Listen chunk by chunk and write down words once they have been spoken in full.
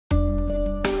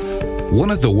One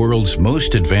of the world's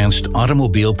most advanced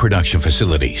automobile production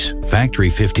facilities, Factory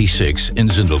 56 in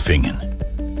Sindelfingen.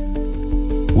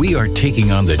 We are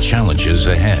taking on the challenges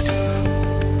ahead.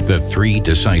 The 3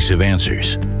 decisive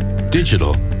answers: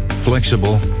 digital,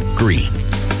 flexible, green.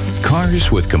 Cars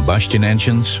with combustion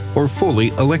engines or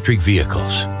fully electric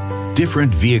vehicles.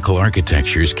 Different vehicle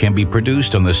architectures can be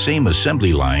produced on the same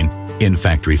assembly line in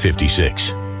Factory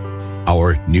 56.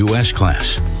 Our new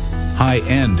S-Class,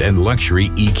 high-end and luxury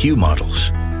EQ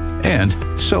models, and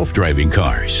self-driving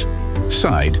cars,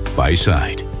 side by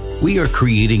side. We are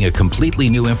creating a completely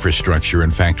new infrastructure in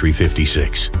Factory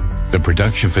 56. The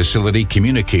production facility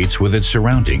communicates with its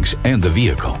surroundings and the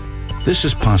vehicle. This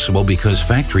is possible because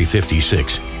Factory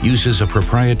 56 uses a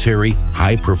proprietary,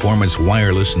 high-performance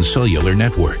wireless and cellular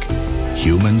network.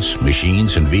 Humans,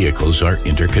 machines, and vehicles are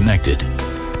interconnected.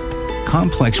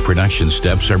 Complex production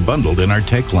steps are bundled in our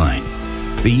tech line.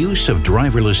 The use of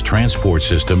driverless transport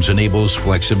systems enables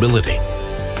flexibility.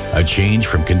 A change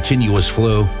from continuous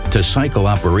flow to cycle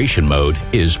operation mode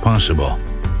is possible.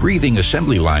 Breathing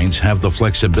assembly lines have the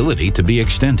flexibility to be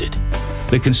extended.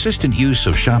 The consistent use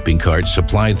of shopping carts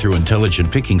supplied through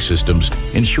intelligent picking systems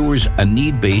ensures a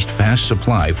need-based fast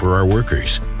supply for our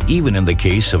workers, even in the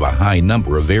case of a high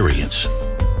number of variants.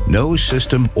 No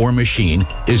system or machine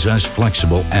is as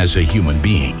flexible as a human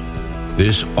being.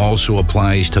 This also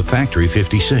applies to Factory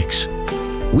 56.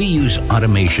 We use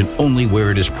automation only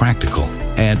where it is practical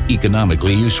and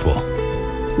economically useful.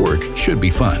 Work should be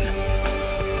fun.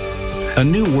 A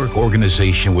new work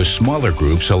organization with smaller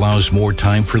groups allows more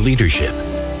time for leadership.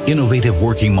 Innovative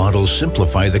working models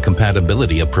simplify the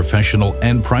compatibility of professional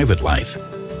and private life.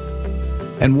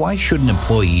 And why shouldn't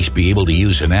employees be able to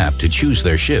use an app to choose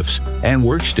their shifts and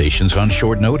workstations on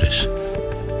short notice?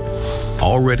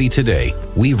 Already today,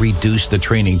 we reduce the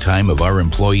training time of our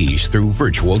employees through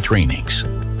virtual trainings.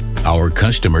 Our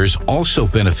customers also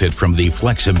benefit from the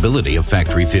flexibility of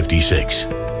Factory 56.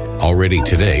 Already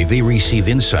today, they receive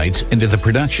insights into the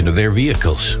production of their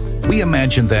vehicles. We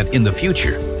imagine that in the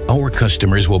future, our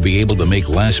customers will be able to make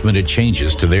last-minute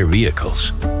changes to their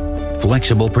vehicles.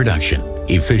 Flexible production,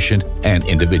 efficient and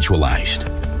individualized.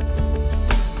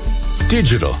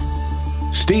 Digital.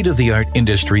 State-of-the-art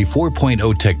Industry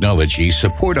 4.0 technologies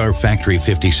support our Factory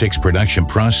 56 production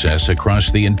process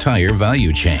across the entire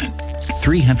value chain.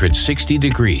 360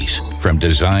 degrees, from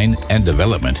design and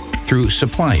development through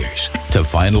suppliers to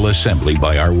final assembly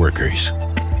by our workers.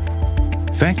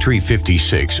 Factory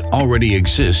 56 already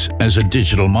exists as a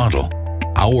digital model,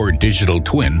 our digital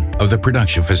twin of the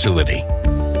production facility.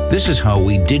 This is how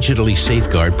we digitally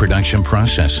safeguard production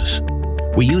processes.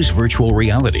 We use virtual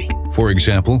reality, for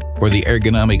example, for the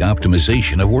ergonomic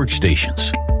optimization of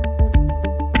workstations.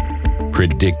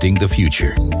 Predicting the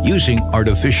future using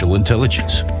artificial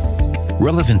intelligence.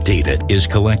 Relevant data is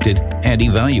collected and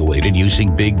evaluated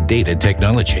using big data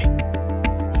technology.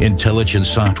 Intelligent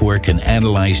software can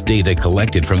analyze data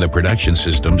collected from the production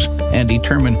systems and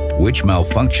determine which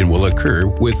malfunction will occur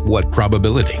with what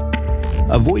probability.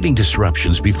 Avoiding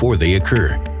disruptions before they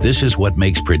occur. This is what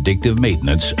makes predictive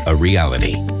maintenance a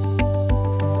reality.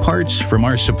 Parts from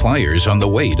our suppliers on the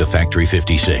way to Factory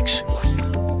 56.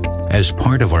 As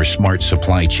part of our smart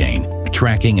supply chain,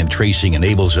 tracking and tracing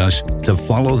enables us to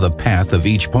follow the path of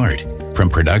each part, from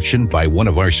production by one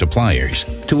of our suppliers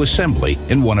to assembly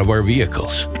in one of our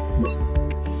vehicles.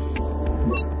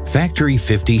 Factory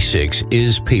 56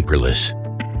 is paperless.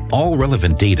 All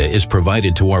relevant data is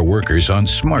provided to our workers on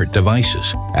smart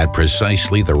devices at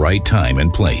precisely the right time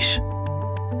and place.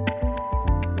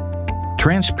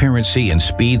 Transparency and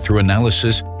speed through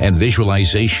analysis and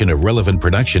visualization of relevant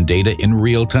production data in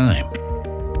real time.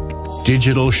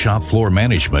 Digital shop floor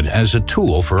management as a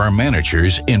tool for our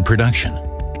managers in production.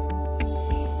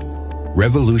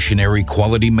 Revolutionary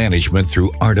quality management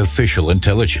through artificial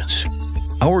intelligence.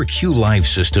 Our Q-Live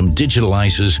system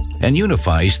digitalizes and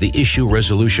unifies the issue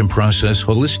resolution process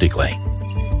holistically.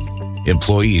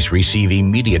 Employees receive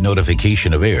immediate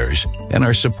notification of errors and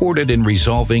are supported in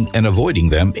resolving and avoiding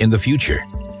them in the future.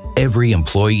 Every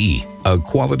employee, a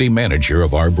quality manager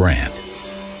of our brand.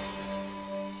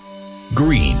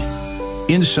 Green.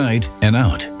 Inside and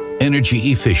out,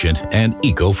 energy efficient and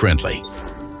eco-friendly.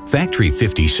 Factory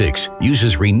 56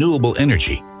 uses renewable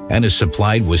energy and is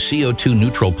supplied with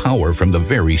CO₂-neutral power from the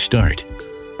very start.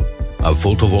 A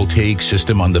photovoltaic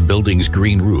system on the building's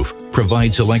green roof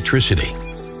provides electricity.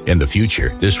 In the future,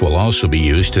 this will also be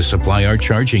used to supply our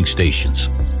charging stations.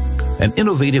 An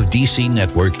innovative DC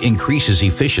network increases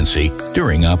efficiency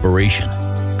during operation.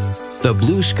 The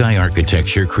blue sky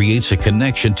architecture creates a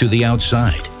connection to the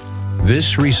outside.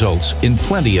 This results in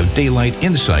plenty of daylight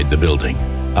inside the building,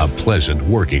 a pleasant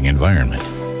working environment.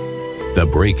 The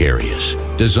brake areas,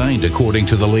 designed according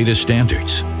to the latest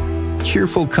standards.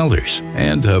 Cheerful colors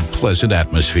and a pleasant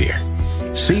atmosphere.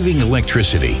 Saving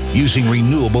electricity using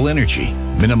renewable energy,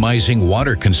 minimizing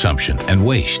water consumption and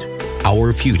waste.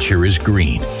 Our future is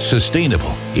green,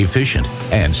 sustainable, efficient,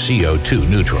 and CO₂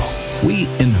 neutral. We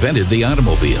invented the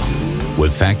automobile.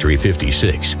 With Factory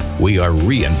 56, we are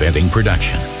reinventing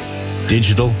production.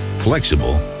 Digital,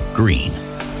 flexible, green.